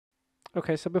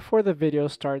Okay, so before the video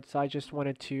starts, I just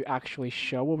wanted to actually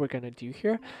show what we're going to do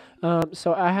here.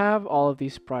 So I have all of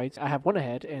these sprites. I have one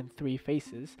head and three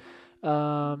faces.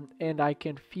 And I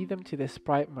can feed them to this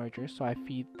sprite merger. So I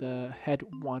feed the head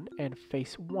 1 and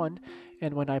face 1.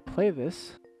 And when I play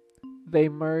this, they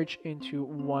merge into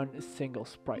one single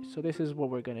sprite. So this is what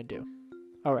we're going to do.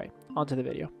 All right, on to the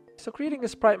video. So creating a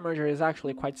sprite merger is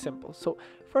actually quite simple. So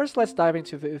first let's dive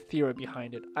into the theory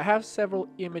behind it. I have several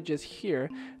images here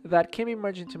that can be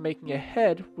merged into making a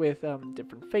head with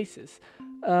different faces.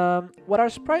 What our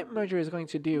sprite merger is going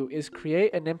to do is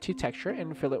create an empty texture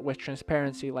and fill it with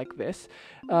transparency like this.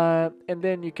 And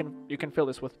then you can fill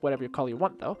this with whatever color you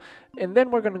want though. And then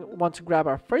we're going to want to grab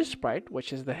our first sprite,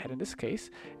 which is the head in this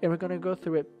case, and we're going to go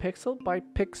through it pixel by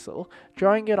pixel,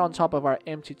 drawing it on top of our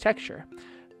empty texture.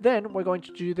 Then we're going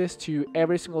to do this to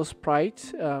every single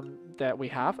sprite that we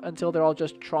have until they're all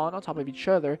just drawn on top of each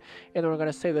other, and then we're going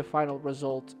to save the final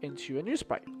result into a new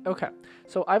sprite. Okay,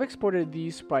 so I've exported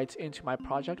these sprites into my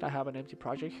project. I have an empty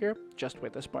project here just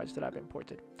with the sprites that I've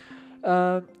imported.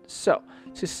 So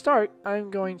to start, I'm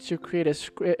going to create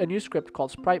a new script called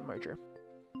sprite merger.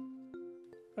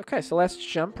 Okay, so let's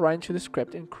jump right into the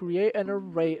script and create an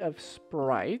array of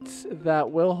sprites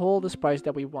that will hold the sprites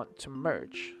that we want to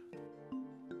merge.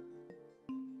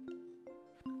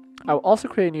 I will also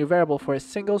create a new variable for a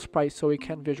single sprite so we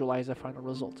can visualize the final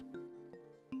result.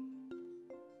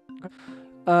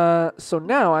 So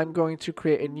now I'm going to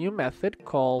create a new method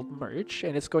called merge,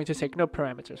 and it's going to take no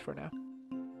parameters for now.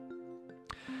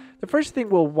 The first thing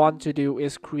we'll want to do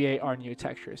is create our new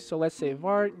textures. So let's say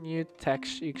var new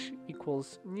text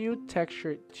equals new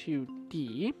texture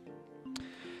 2D.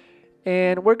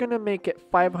 And we're going to make it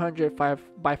 500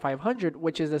 by 500,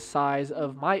 which is the size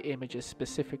of my images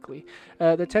specifically.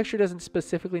 The texture doesn't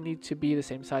specifically need to be the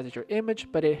same size as your image,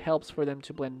 but it helps for them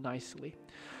to blend nicely.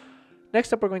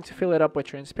 Next up, we're going to fill it up with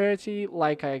transparency,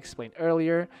 like I explained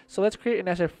earlier. So let's create a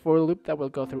nested for loop that will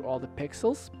go through all the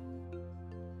pixels.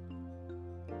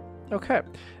 Okay,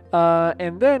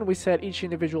 and then we set each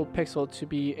individual pixel to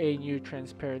be a new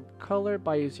transparent color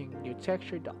by using new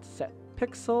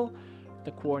texture.setPixel,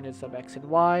 the coordinates of x and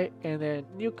y, and then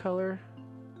new color,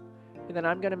 and then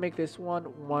I'm gonna make this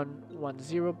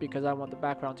 110 because I want the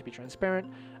background to be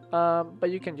transparent,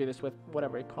 but you can do this with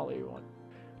whatever color you want.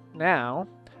 Now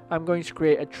I'm going to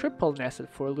create a triple nested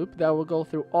for loop that will go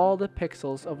through all the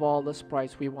pixels of all the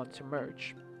sprites we want to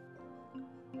merge.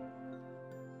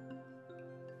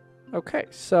 Okay,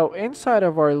 so inside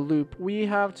of our loop we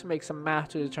have to make some math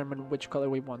to determine which color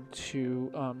we want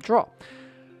to draw.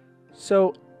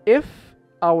 So if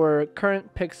our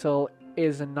current pixel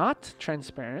is not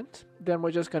transparent, then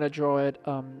we're just going to draw it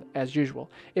as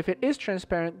usual. If it is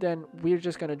transparent, then we're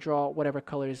just going to draw whatever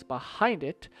color is behind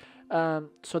it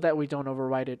so that we don't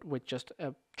override it with just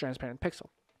a transparent pixel.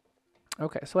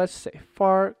 Okay, so let's say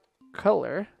var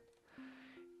color,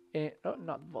 and,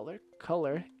 not volar,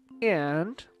 color,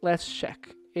 and let's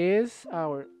check, is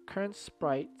our current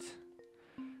sprite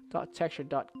dot texture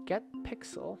dot get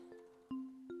pixel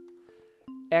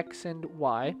x and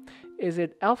y, is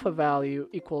it alpha value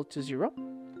equal to 0?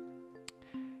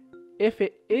 If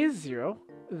it is 0,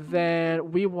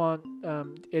 then we want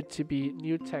it to be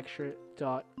new texture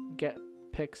dot get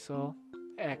pixel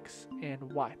x and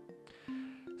y.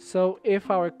 So if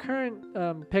our current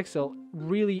pixel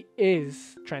really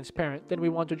is transparent, then we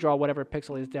want to draw whatever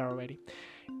pixel is there already.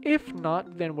 If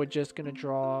not, then we're just going to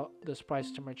draw the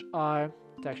sprites to merge I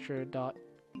texture dot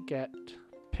get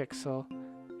pixel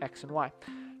x and y.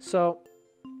 So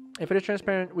if it is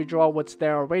transparent, we draw what's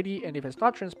there already, and if it's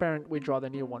not transparent, we draw the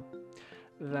new one.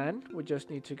 Then we just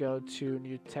need to go to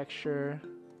new texture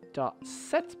dot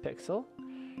set pixel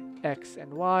x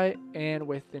and y, and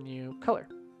with the new color.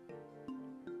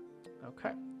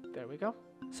 Okay, there we go.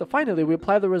 So finally, we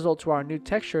apply the result to our new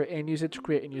texture and use it to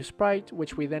create a new sprite,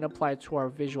 which we then apply to our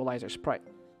visualizer sprite.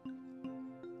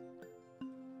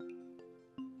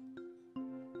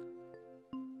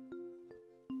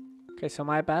 Okay, so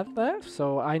my bad there.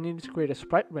 So I needed to create a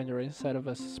sprite renderer instead of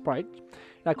a sprite.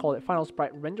 And I call it final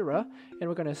sprite renderer, and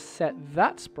we're going to set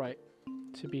that sprite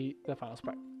to be the final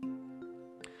sprite.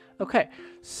 Okay,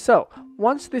 so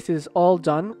once this is all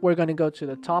done, we're going to go to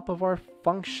the top of our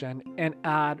function and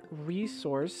add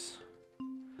resource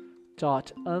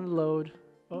dot unload,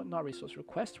 oh, not resource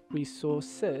request,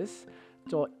 resources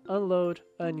dot unload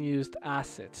unused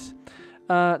assets.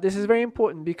 This is very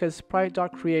important because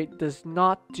sprite.create does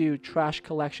not do trash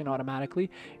collection automatically,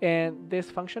 and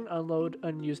this function unload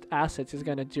unused assets is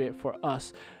going to do it for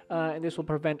us, and this will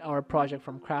prevent our project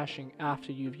from crashing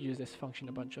after you've used this function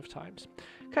a bunch of times.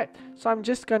 Okay, so I'm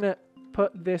just going to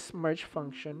put this merge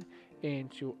function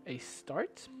into a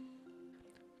start.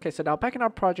 Okay, so now back in our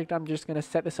project, I'm just going to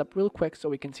set this up real quick so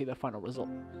we can see the final result.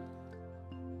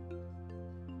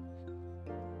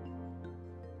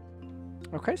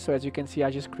 Okay, so as you can see, I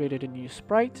just created a new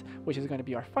sprite, which is going to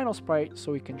be our final sprite,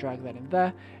 so we can drag that in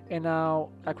there. And now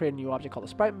I create a new object called a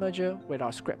sprite merger with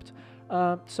our script.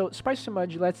 So sprites to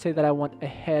merge, let's say that I want a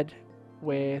head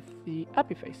with the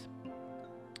happy face.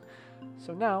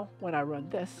 So now when I run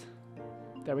this,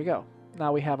 there we go.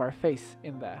 Now we have our face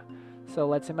in there. So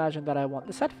let's imagine that I want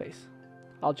the sad face.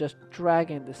 I'll just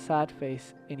drag in the sad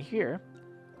face in here.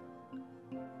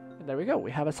 And there we go,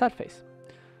 we have a sad face.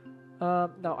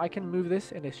 Now I can move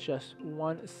this and it's just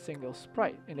one single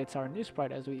sprite, and it's our new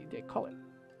sprite as they call it.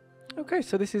 Okay,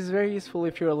 so this is very useful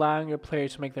if you're allowing your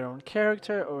players to make their own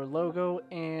character or logo,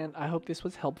 and I hope this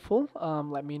was helpful.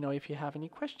 Let me know if you have any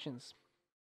questions.